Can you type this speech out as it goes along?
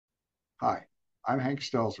Hi, I'm Hank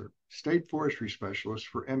Stelzer, State Forestry Specialist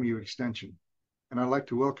for MU Extension, and I'd like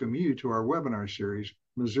to welcome you to our webinar series,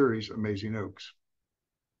 Missouri's Amazing Oaks.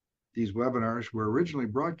 These webinars were originally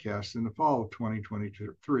broadcast in the fall of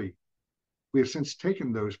 2023. We have since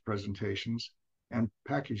taken those presentations and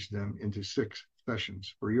packaged them into 6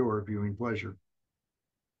 sessions for your viewing pleasure.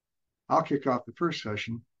 I'll kick off the first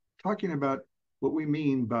session talking about what we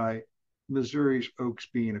mean by Missouri's oaks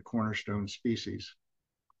being a cornerstone species.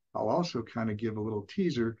 I'll also kind of give a little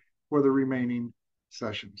teaser for the remaining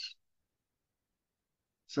sessions.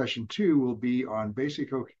 Session 2 will be on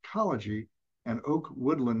basic oak ecology and oak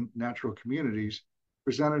woodland natural communities,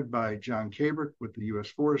 presented by John Cabrick with the U.S.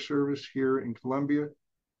 Forest Service here in Columbia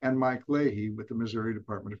and Mike Leahy with the Missouri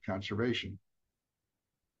Department of Conservation.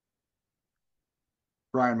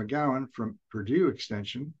 Brian McGowan from Purdue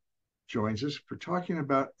Extension joins us for talking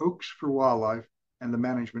about oaks for wildlife and the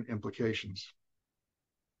management implications.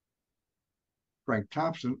 Frank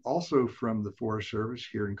Thompson, also from the Forest Service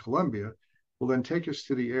here in Columbia, will then take us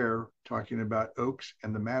to the air talking about oaks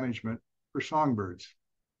and the management for songbirds.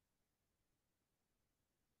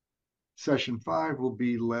 Session 5 will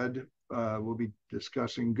be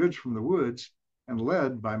discussing goods from the woods and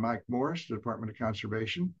led by Mike Morris, the Department of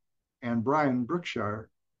Conservation, and Brian Brookshire,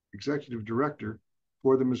 Executive Director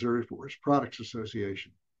for the Missouri Forest Products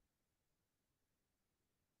Association.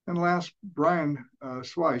 And last, Brian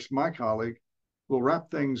Swice, my colleague, will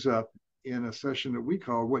wrap things up in a session that we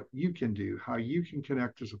call What You Can Do, how you can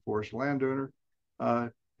connect as a forest landowner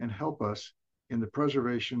and help us in the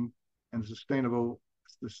preservation and sustainability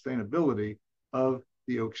of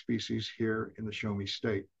the oak species here in the Show Me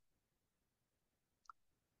State.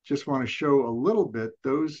 Just want to show a little bit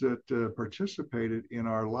those that participated in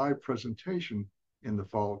our live presentation in the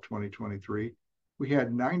fall of 2023. We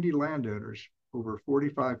had 90 landowners over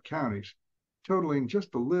 45 counties, totaling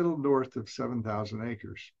just a little north of 7,000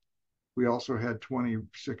 acres. We also had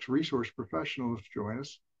 26 resource professionals join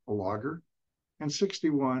us, a logger, and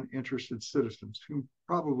 61 interested citizens who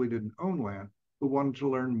probably didn't own land, but wanted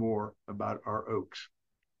to learn more about our oaks.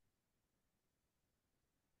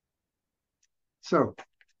 So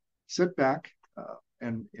sit back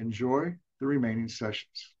and enjoy the remaining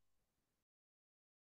sessions.